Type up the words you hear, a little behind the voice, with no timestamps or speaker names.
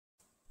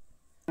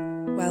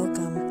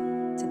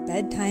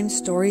Bedtime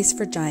stories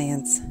for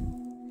giants.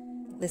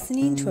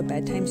 Listening to a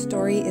bedtime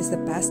story is the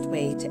best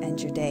way to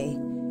end your day.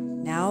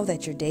 Now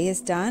that your day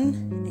is done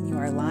and you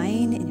are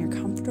lying in your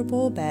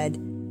comfortable bed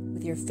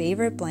with your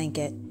favorite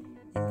blanket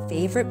and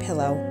favorite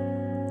pillow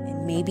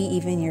and maybe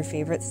even your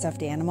favorite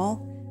stuffed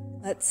animal,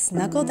 let's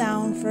snuggle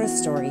down for a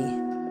story.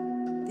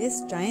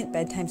 This giant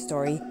bedtime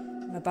story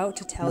I'm about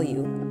to tell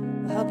you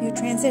will help you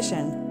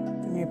transition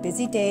from your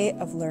busy day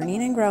of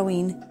learning and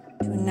growing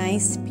to a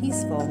nice,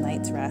 peaceful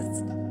night's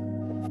rest.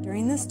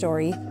 During the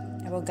story,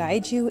 I will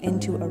guide you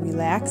into a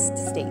relaxed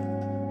state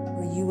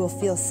where you will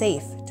feel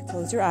safe to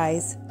close your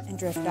eyes and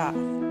drift off.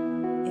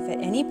 If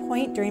at any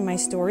point during my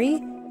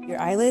story your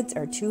eyelids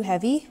are too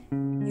heavy,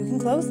 you can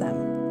close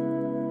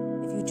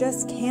them. If you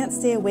just can't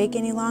stay awake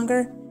any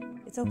longer,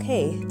 it's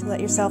okay to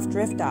let yourself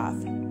drift off.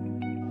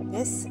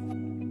 This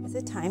is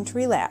a time to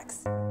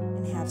relax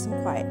and have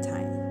some quiet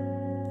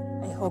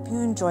time. I hope you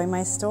enjoy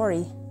my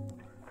story.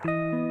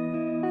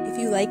 If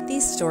you like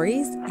these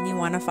stories and you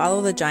want to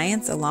follow the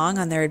giants along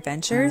on their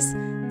adventures,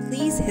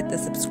 please hit the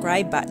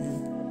subscribe button.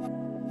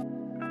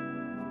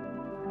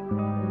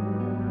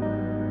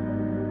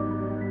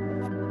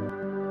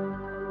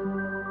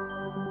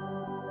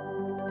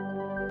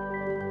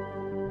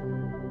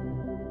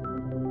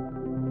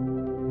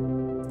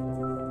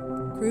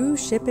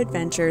 Cruise Ship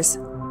Adventures,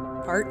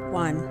 Part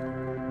 1.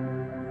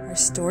 Our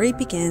story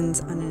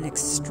begins on an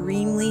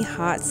extremely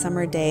hot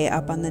summer day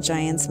up on the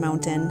Giants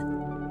Mountain.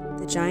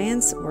 The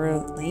giants were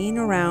laying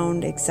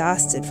around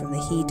exhausted from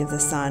the heat of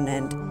the sun,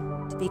 and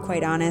to be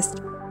quite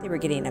honest, they were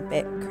getting a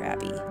bit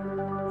crabby.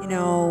 You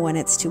know, when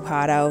it's too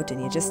hot out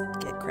and you just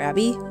get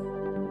crabby?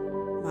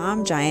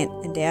 Mom Giant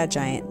and Dad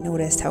Giant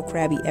noticed how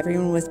crabby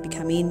everyone was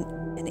becoming,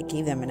 and it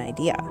gave them an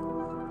idea.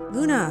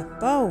 Luna,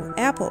 Bo,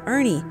 Apple,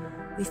 Ernie,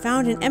 we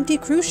found an empty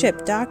cruise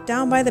ship docked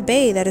down by the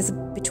bay that is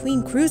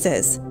between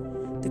cruises.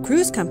 The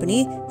cruise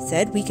company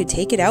said we could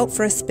take it out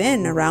for a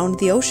spin around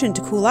the ocean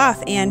to cool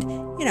off and,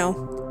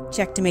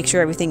 check to make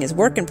sure everything is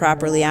working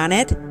properly on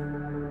it,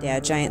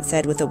 Dad Giant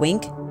said with a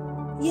wink.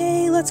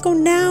 Yay, let's go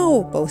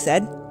now, Bo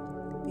said.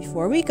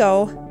 Before we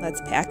go, let's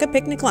pack a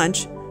picnic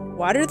lunch,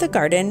 water the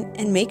garden,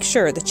 and make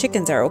sure the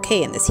chickens are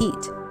okay in this heat,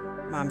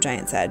 Mom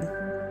Giant said.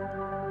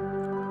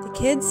 The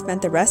kids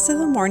spent the rest of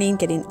the morning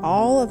getting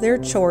all of their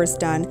chores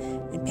done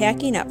and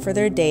packing up for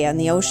their day on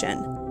the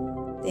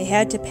ocean. They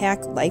had to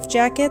pack life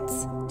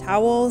jackets,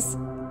 towels,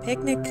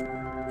 picnic,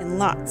 and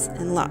lots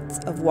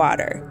of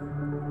water.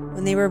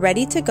 When they were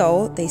ready to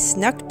go, they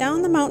snuck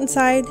down the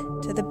mountainside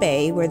to the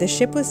bay where the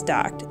ship was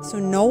docked so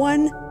no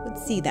one would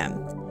see them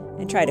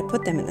and try to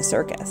put them in the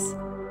circus.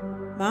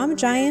 Mom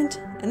Giant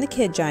and the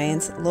kid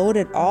giants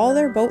loaded all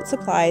their boat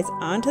supplies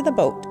onto the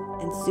boat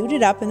and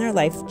suited up in their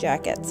life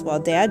jackets while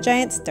Dad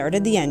Giant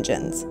started the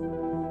engines.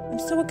 I'm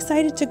so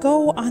excited to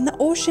go on the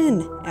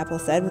ocean, Apple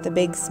said with a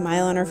big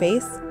smile on her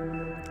face.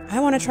 I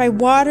want to try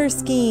water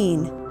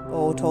skiing,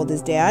 Bo told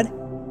his dad.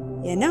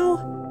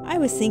 I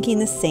was thinking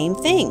the same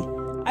thing.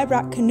 I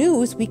brought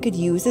canoes we could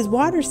use as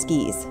water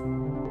skis.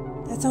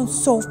 That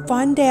sounds so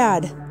fun,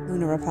 Dad,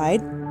 Luna replied.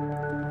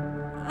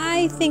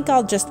 I think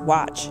I'll just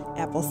watch,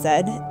 Apple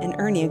said, and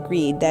Ernie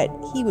agreed that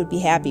he would be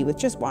happy with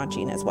just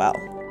watching as well.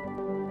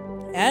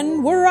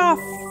 And we're off,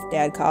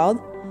 Dad called.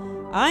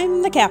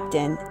 I'm the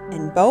captain,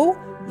 and Bo,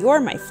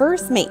 you're my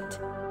first mate.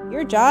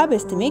 Your job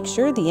is to make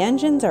sure the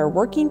engines are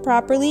working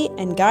properly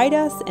and guide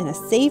us in a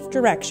safe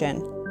direction.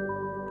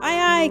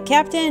 Aye, aye,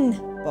 Captain,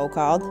 Bo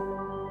called.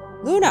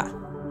 Luna,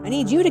 I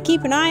need you to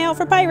keep an eye out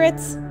for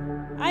pirates.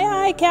 Aye,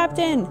 aye,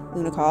 Captain,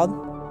 Luna called.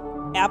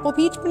 Apple,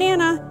 Peach,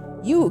 Banana,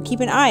 you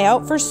keep an eye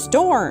out for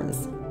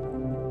storms.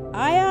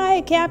 Aye,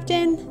 aye,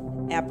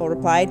 Captain, Apple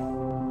replied.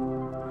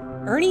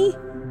 Ernie,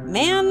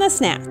 man the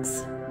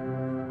snacks.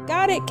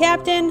 Got it,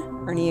 Captain,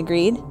 Ernie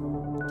agreed.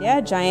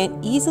 Dad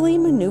Giant easily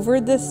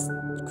maneuvered the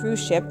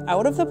cruise ship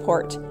out of the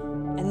port,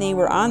 and they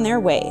were on their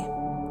way.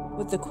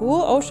 With the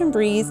cool ocean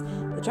breeze,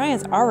 the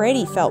giants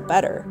already felt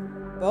better.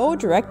 Bo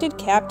directed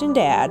Captain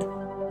Dad.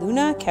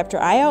 Luna kept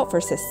her eye out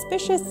for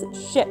suspicious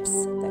ships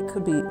that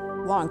could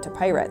belong to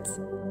pirates.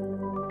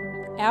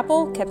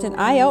 Apple kept an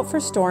eye out for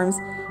storms,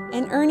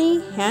 and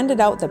Ernie handed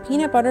out the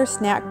peanut butter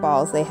snack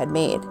balls they had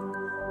made.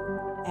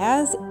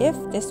 As if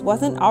this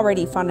wasn't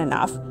already fun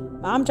enough,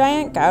 Mom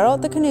Giant got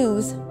out the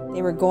canoes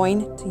they were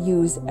going to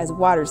use as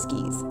water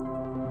skis,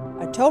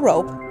 a tow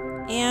rope,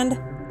 and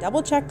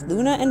double-checked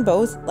Luna and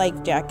Bo's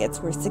life jackets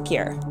were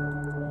secure.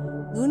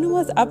 Luna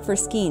was up for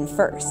skiing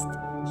first.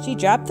 She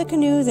dropped the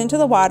canoes into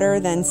the water,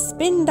 then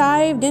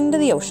spin-dived into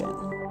the ocean.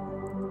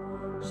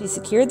 She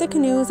secured the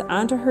canoes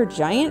onto her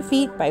giant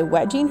feet by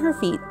wedging her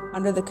feet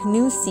under the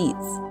canoe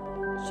seats.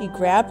 She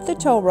grabbed the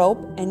tow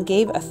rope and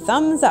gave a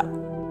thumbs up,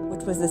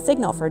 which was the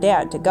signal for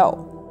Dad to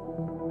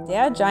go.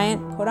 Dad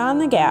Giant put on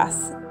the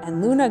gas,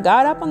 and Luna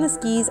got up on the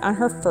skis on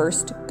her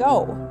first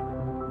go.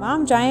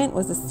 Mom Giant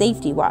was the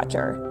safety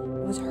watcher.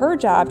 It was her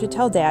job to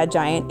tell Dad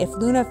Giant if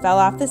Luna fell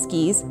off the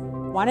skis,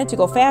 wanted to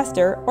go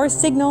faster, or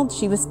signaled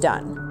she was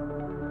done.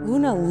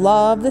 Luna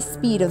loved the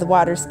speed of the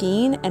water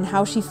skiing and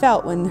how she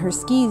felt when her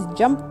skis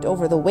jumped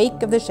over the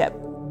wake of the ship.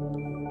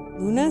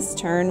 Luna's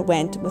turn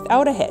went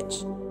without a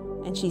hitch,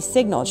 and she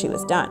signaled she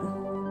was done.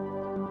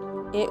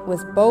 It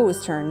was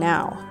Beau's turn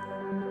now.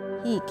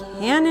 He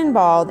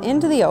cannonballed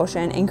into the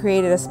ocean and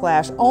created a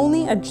splash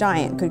only a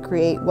giant could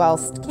create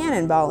whilst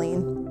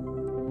cannonballing.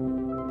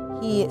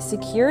 He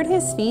secured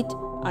his feet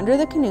under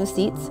the canoe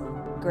seats,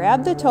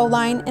 grabbed the tow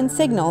line, and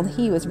signaled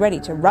he was ready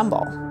to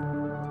rumble.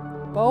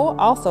 Beau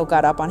also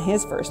got up on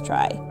his first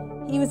try.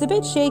 He was a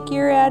bit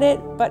shakier at it,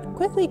 but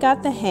quickly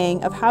got the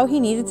hang of how he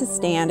needed to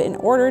stand in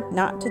order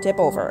not to tip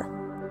over.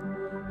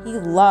 He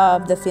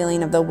loved the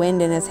feeling of the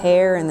wind in his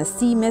hair and the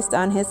sea mist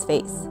on his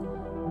face.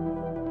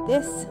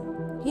 This,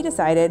 he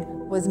decided,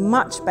 was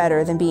much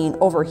better than being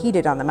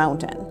overheated on the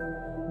mountain.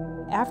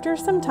 After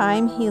some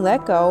time, he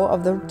let go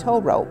of the tow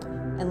rope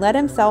and let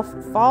himself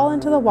fall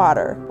into the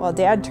water while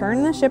Dad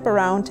turned the ship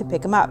around to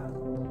pick him up.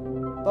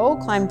 Beau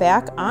climbed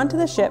back onto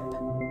the ship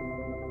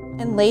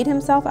and laid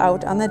himself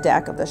out on the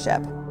deck of the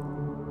ship.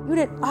 "You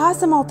did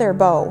awesome out there,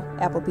 Beau,"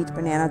 Apple Peach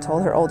Banana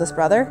told her oldest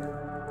brother.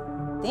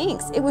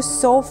 "Thanks, it was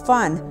so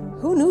fun.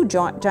 Who knew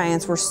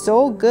giants were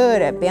so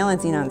good at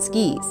balancing on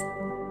skis?"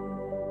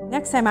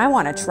 "Next time I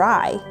want to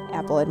try,"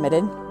 Apple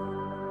admitted.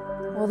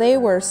 While they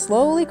were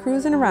slowly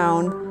cruising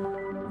around,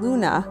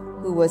 Luna,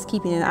 who was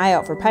keeping an eye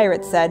out for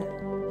pirates, said,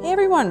 "Hey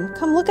everyone,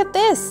 come look at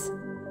this."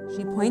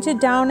 She pointed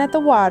down at the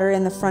water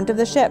in the front of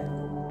the ship.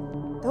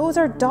 "Those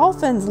are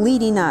dolphins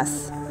leading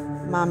us,"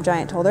 Mom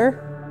Giant told her.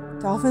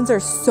 "Dolphins are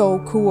so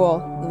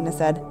cool," Luna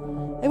said.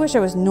 "I wish I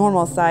was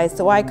normal size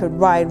so I could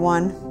ride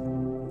one."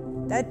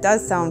 "That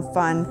does sound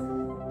fun.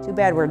 Too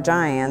bad we're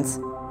giants,"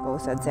 Beau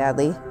said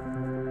sadly.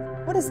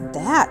 "What is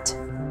that?"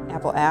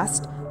 Apple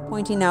asked,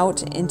 pointing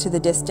out into the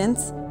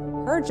distance.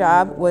 Her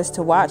job was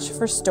to watch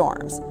for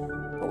storms,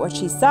 but what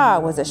she saw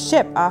was a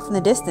ship off in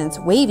the distance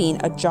waving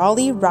a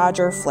Jolly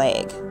Roger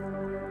flag.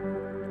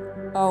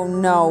 "Oh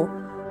no,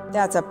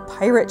 that's a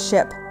pirate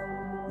ship,"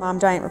 Mom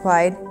Giant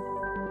replied.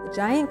 The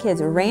giant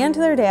kids ran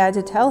to their dad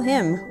to tell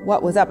him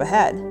what was up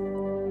ahead.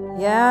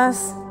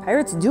 "Yes,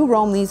 pirates do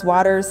roam these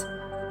waters.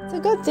 It's a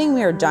good thing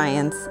we are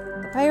giants.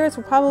 The pirates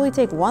will probably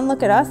take one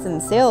look at us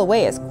and sail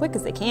away as quick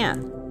as they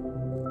can."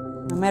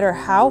 No matter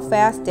how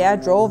fast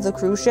Dad drove the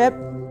cruise ship,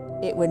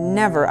 it would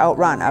never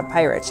outrun a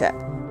pirate ship,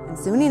 and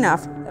soon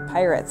enough, the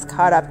pirates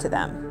caught up to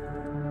them.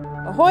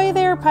 "Ahoy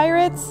there,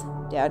 pirates!"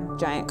 Dad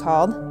Giant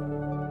called.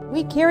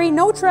 "We carry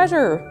no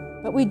treasure,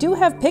 but we do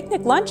have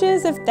picnic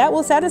lunches if that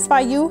will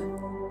satisfy you."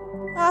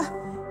 "Ah,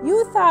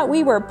 you thought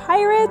we were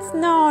pirates?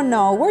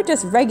 No, we're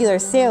just regular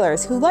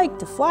sailors who like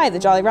to fly the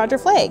Jolly Roger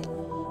flag.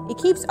 It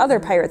keeps other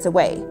pirates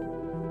away.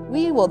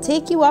 We will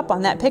take you up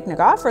on that picnic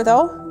offer,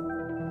 though."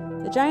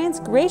 The giants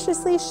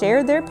graciously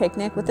shared their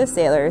picnic with the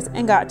sailors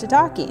and got to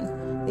talking.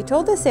 They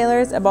told the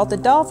sailors about the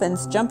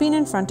dolphins jumping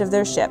in front of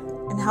their ship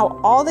and how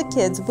all the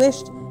kids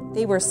wished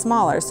they were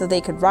smaller so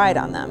they could ride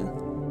on them.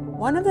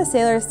 One of the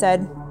sailors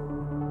said,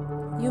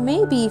 "You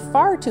may be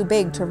far too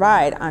big to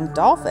ride on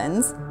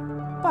dolphins,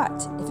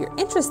 but if you're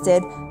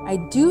interested, I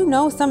do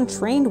know some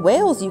trained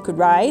whales you could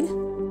ride."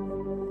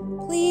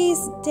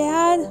 "Please,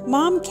 Dad,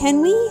 Mom,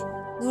 can we?"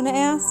 Luna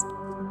asked.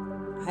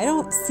 "I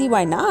don't see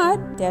why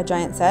not," Dad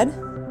Giant said.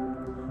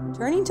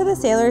 Turning to the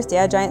sailors,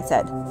 Dad Giant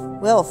said,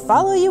 "We'll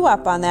follow you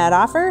up on that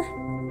offer."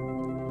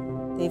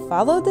 They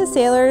followed the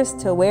sailors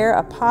to where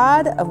a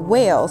pod of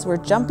whales were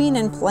jumping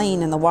and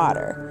playing in the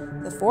water.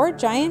 The 4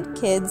 giant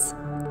kids,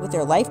 with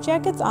their life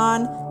jackets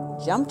on,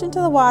 jumped into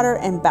the water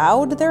and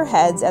bowed their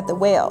heads at the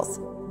whales.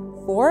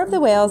 4 of the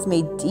whales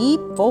made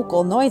deep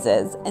vocal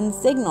noises and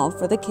signaled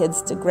for the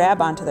kids to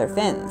grab onto their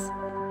fins.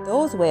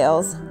 Those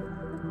whales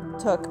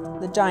took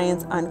the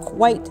giants on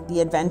quite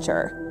the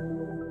adventure.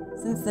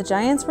 Since the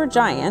giants were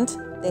giant,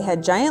 they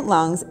had giant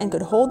lungs and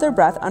could hold their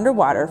breath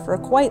underwater for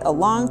quite a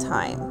long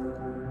time.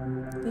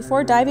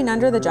 Before diving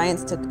under, the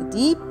giants took a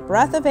deep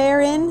breath of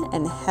air in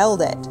and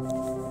held it.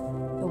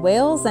 The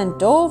whales then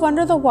dove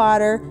under the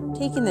water,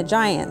 taking the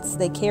giants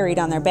they carried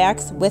on their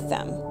backs with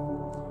them.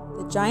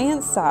 The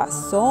giants saw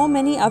so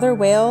many other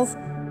whales,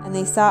 and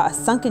they saw a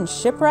sunken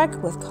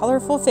shipwreck with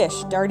colorful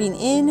fish darting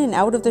in and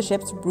out of the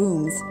ship's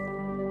rooms.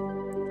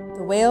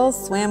 The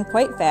whales swam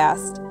quite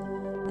fast,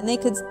 and they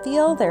could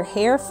feel their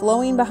hair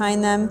flowing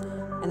behind them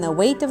and the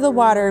weight of the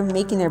water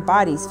making their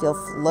bodies feel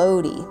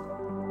floaty.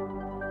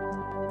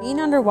 Being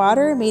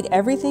underwater made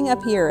everything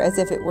appear as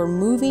if it were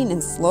moving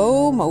in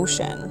slow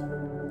motion.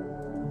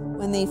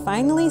 When they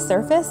finally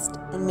surfaced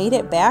and made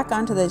it back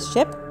onto the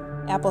ship,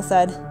 Apple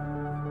said,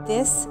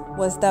 "This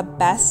was the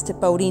best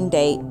boating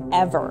day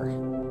ever."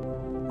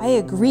 "I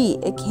agree,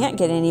 it can't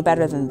get any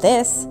better than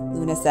this,"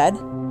 Luna said.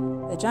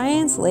 The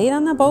giants laid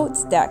on the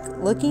boat's deck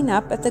looking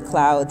up at the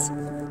clouds,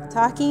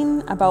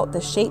 talking about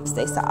the shapes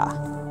they saw.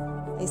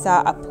 They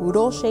saw a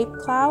poodle-shaped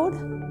cloud,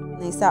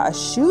 and they saw a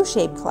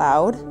shoe-shaped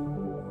cloud,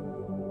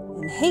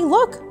 and hey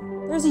look,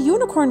 there's a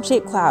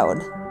unicorn-shaped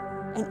cloud,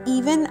 and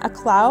even a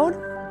cloud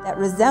that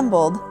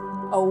resembled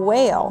a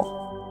whale.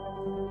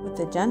 With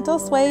the gentle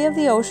sway of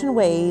the ocean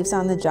waves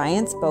on the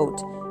giant's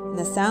boat, and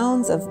the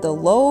sounds of the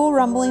low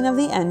rumbling of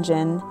the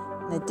engine,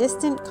 and the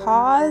distant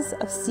caws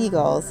of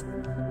seagulls,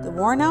 The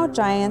worn-out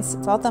giants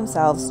felt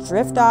themselves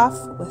drift off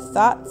with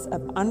thoughts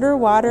of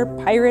underwater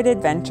pirate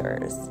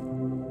adventures.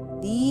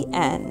 The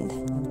end.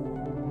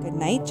 Good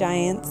night,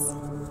 giants.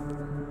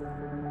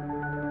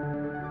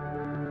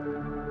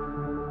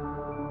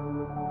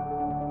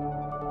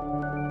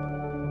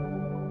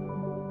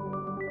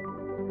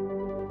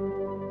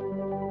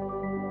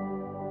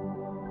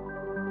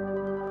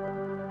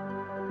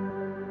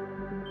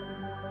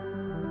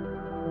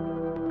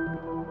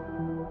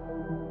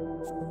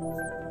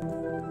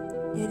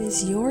 It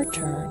is your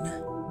turn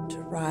to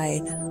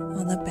ride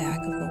on the back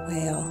of a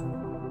whale.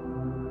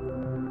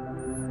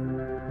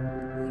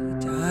 You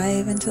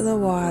dive into the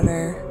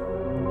water,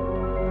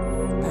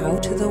 bow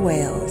to the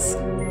whales.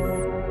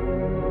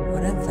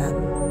 One of them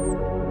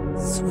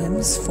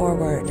swims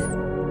forward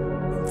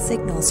and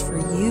signals for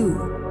you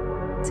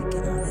to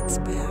get on its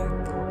back.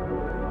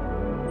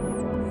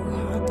 You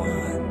hop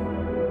on,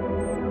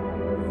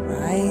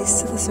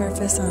 rise to the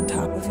surface on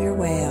top of your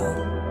whale.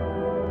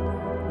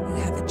 You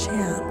have a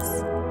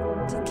chance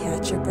to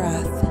catch your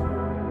breath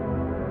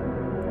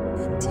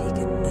and take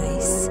a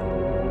nice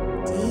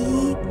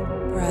deep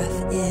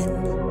breath in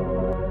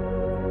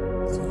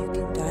so you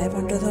can dive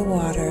under the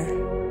water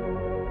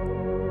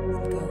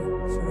and go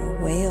for a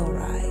whale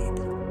ride.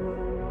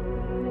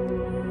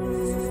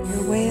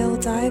 Your whale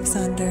dives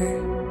under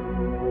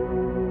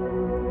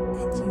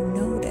and you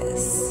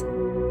notice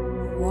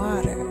the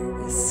water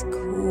is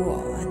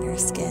cool on your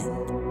skin.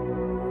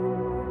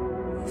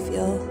 You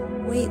feel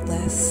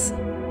weightless.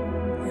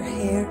 Your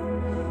hair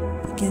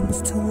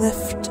begins to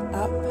lift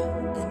up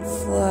and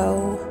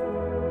flow.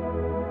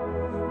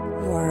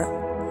 Your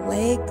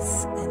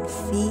legs and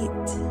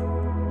feet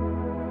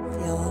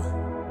feel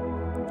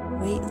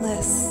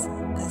weightless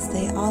as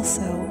they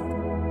also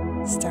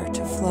start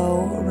to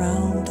flow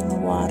around in the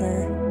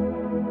water.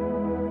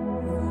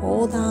 You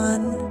hold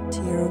on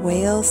to your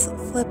whale's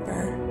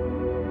flipper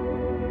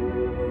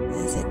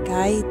as it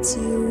guides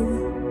you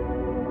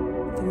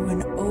through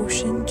an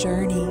ocean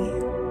journey.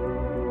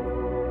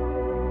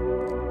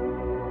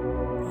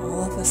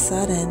 All of a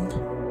sudden,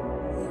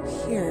 you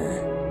hear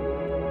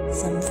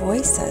some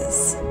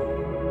voices.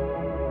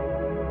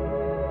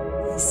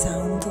 They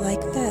sound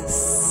like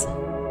this.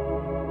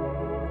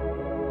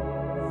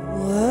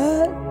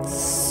 Let's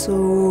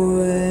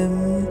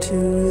swim to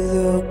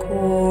the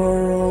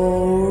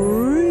coral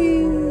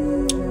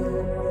reef.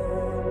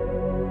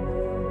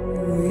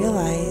 You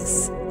realize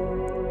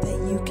that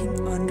you can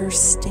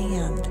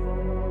understand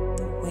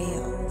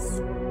whales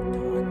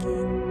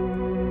talking.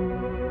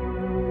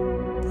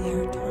 They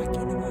are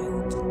talking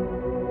about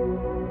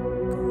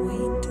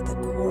going to the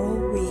coral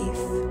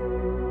reef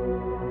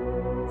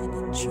and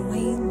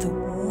enjoying the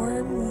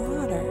warm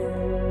water.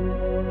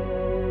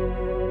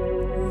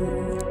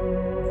 Ooh,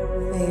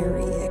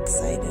 very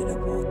excited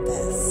about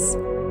this.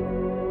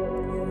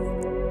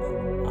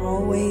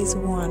 Always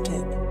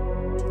wanted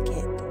to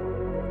get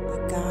a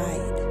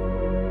guide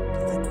to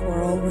the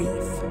coral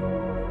reef.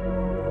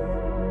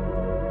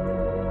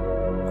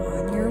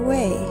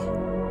 Way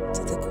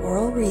to the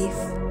coral reef,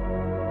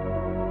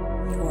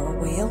 your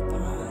whale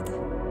pod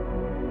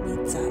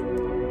meets up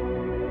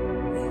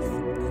with a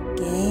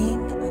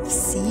gang of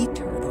sea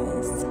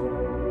turtles.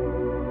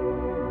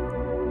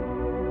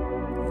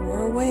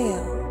 Your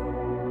whale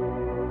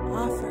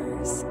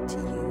offers to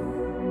you,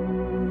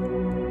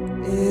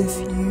 if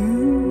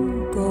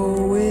you go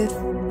with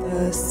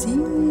the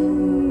sea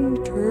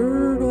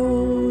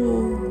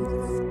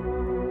turtles,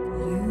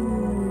 you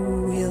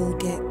will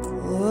get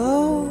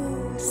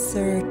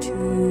closer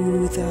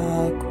to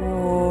the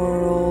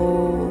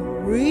coral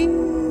reef.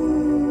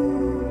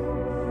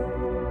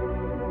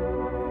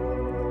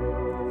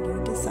 You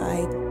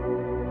decide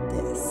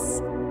this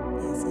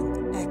is an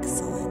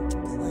excellent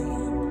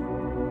plan.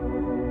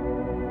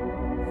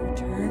 You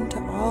turn to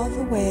all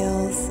the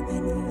whales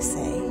and you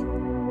say,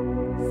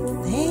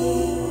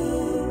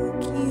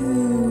 "Thank you,"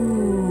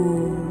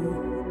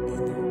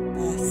 in your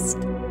best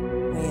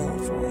whale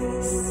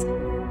voice. You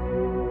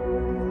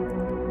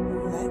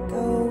let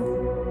go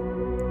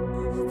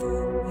of the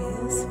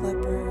whale's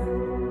flipper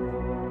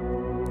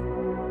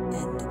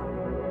and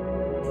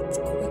it's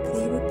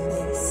quickly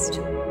replaced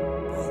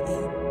by a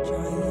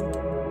giant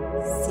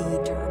sea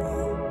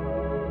turtle.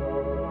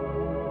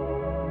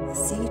 The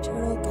sea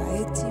turtle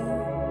guides you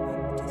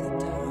up to the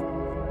top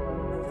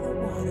of the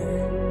water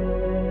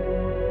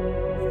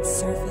and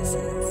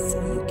surfaces so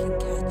you can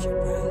catch your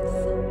breath.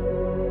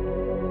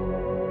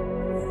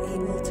 You're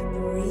able to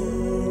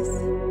breathe.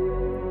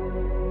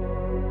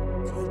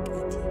 Take a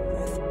deep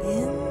breath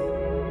in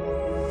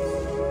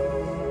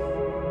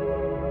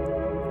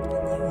and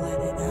you let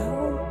it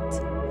out.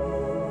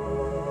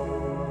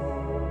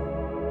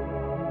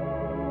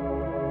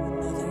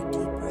 Another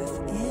deep breath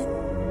in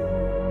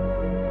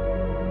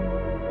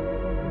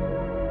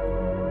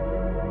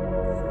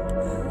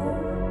and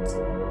out.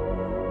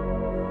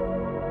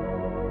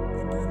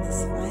 And on this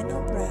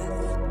final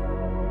breath,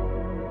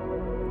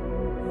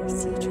 your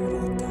sea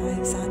turtle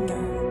dives under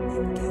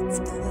and gets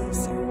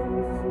closer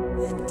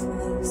and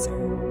closer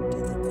to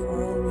the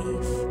coral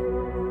reef.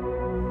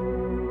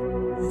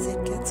 As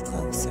it gets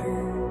closer,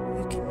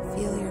 you can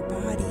feel your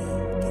body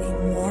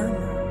getting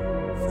warmer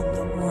from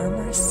the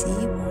warmer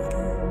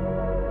seawater.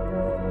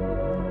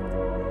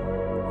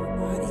 Your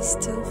body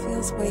still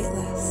feels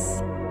weightless.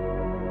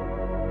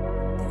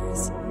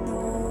 There's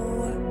no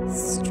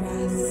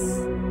stress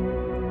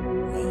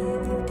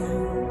weighing you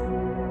down.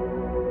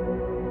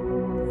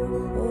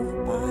 Your whole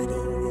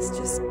body is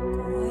just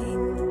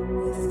going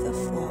with the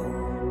flow.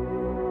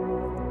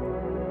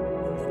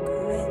 When the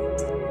current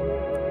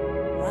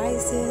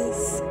rises,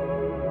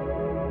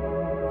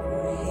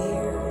 your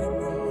hair and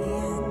the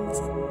hands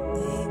and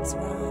legs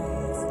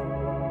rise.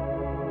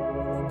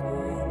 When the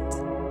current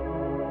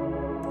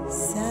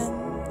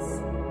descends,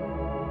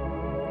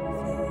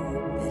 feel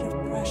a bit of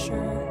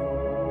pressure,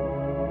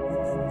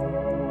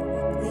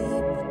 and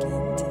then quickly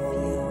begin to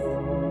feel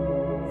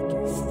like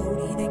you're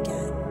floating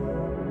again.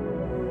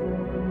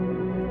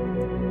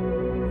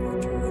 Your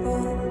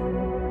turtle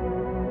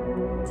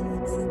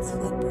takes its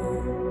flipper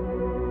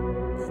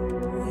and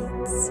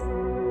points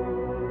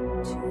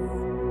to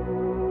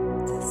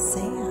the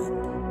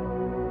sand.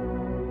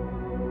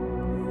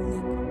 You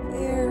look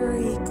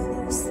very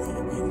closely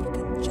and you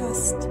can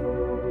just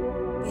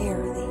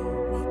barely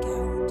make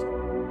out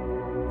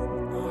an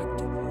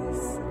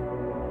octopus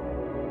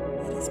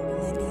that is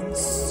blending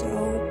so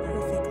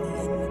perfectly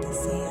in with the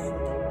sand.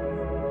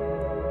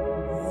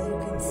 All you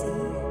can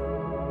see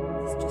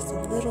is just a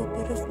little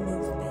bit of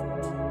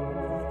movement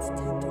from its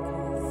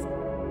tentacles.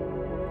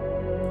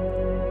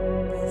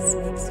 This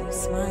makes you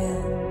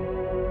smile,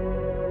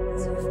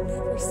 as you've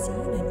never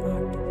seen an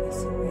octopus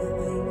in real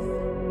life.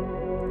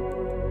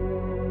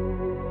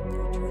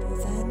 Your turtle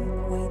then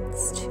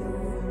points to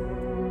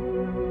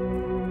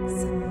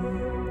some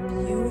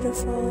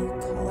beautiful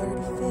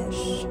colored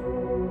fish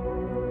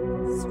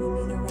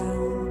swimming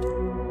around,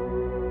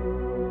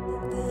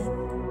 and then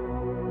it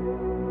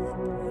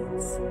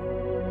points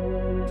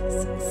to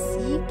some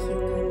sea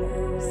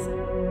cucumbers.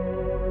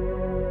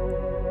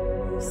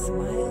 You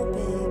smile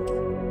big,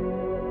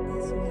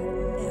 as you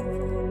have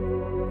never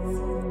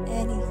seen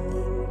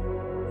anything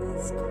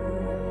as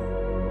cool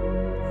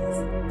as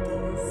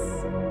this.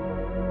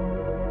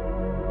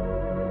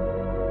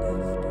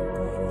 After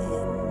going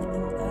in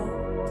and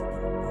out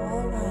and all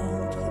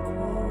around the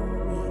coral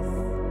reef,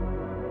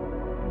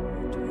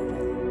 your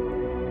turtle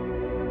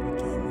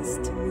begins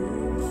to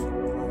move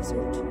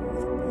closer to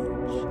the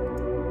beach.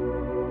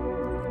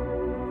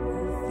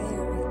 You're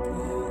very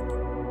glad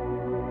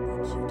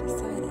that you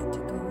decided to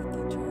go with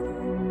the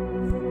turtle,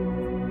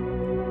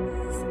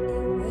 as a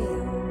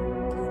whale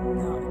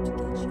cannot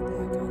get you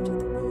back onto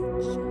the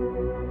beach.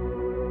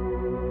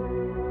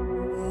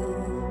 A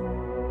whale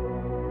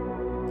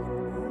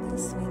can only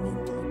swim in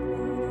deep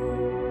water,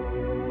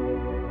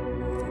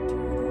 while the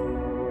turtle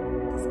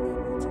is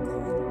able to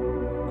climb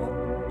up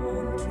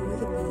onto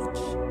the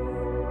beach.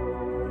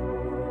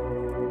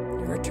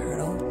 Your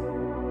turtle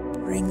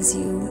brings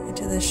you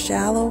into the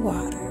shallow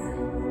water,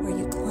 where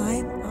you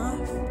climb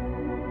off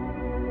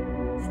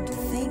and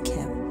thank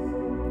him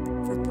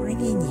for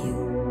bringing you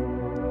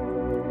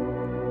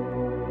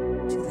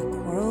to the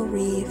coral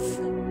reef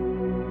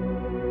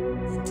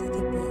and to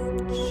the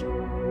beach.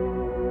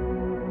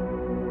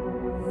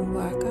 You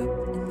walk up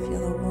and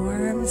feel the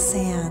warm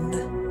sand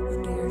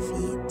under your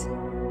feet.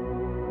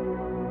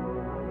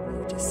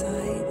 You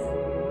decide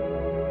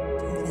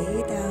to lay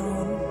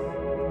down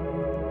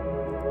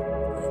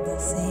on the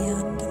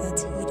sand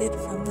that's heated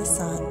from the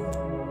sun.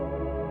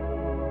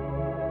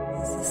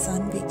 As the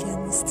sun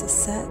begins to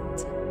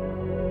set,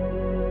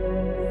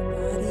 your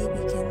body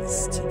begins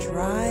to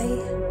dry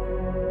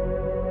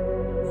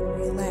and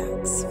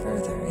relax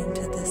further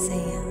into the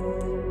sand.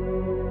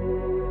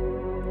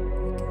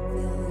 You can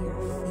feel your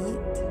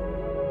feet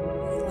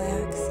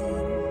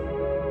relaxing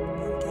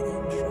and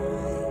getting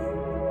dry.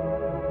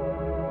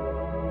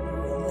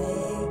 Your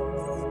legs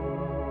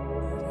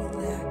are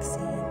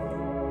relaxing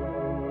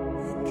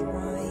and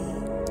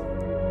drying.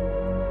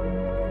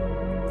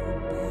 Your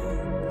back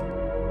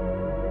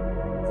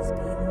is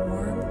being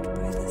warmed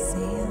by the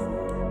sand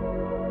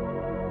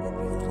and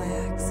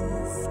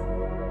relaxes.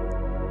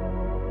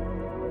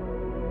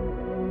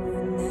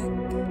 Your neck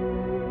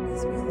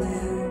is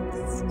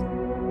relaxed.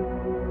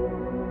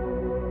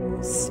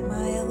 You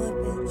smile a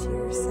bit to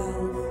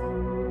yourself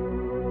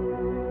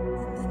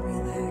and then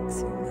relax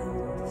your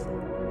mouth.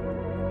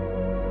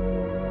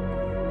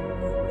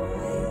 Your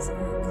eyes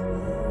are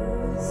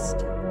closed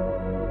and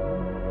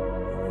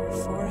your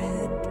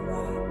forehead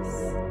drops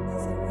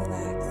as it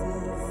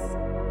relaxes.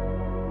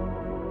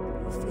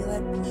 You feel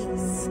at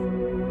peace.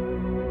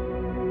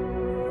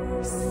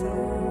 You're so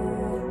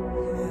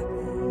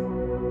happy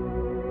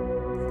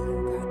that you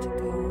got to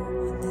go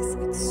on this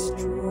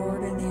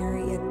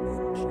extraordinary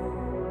adventure.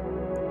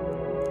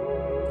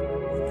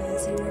 And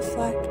as you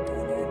reflect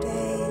on your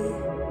day,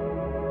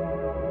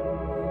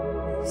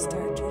 you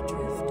start to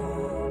drift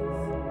off,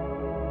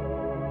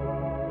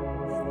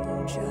 and you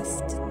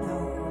just know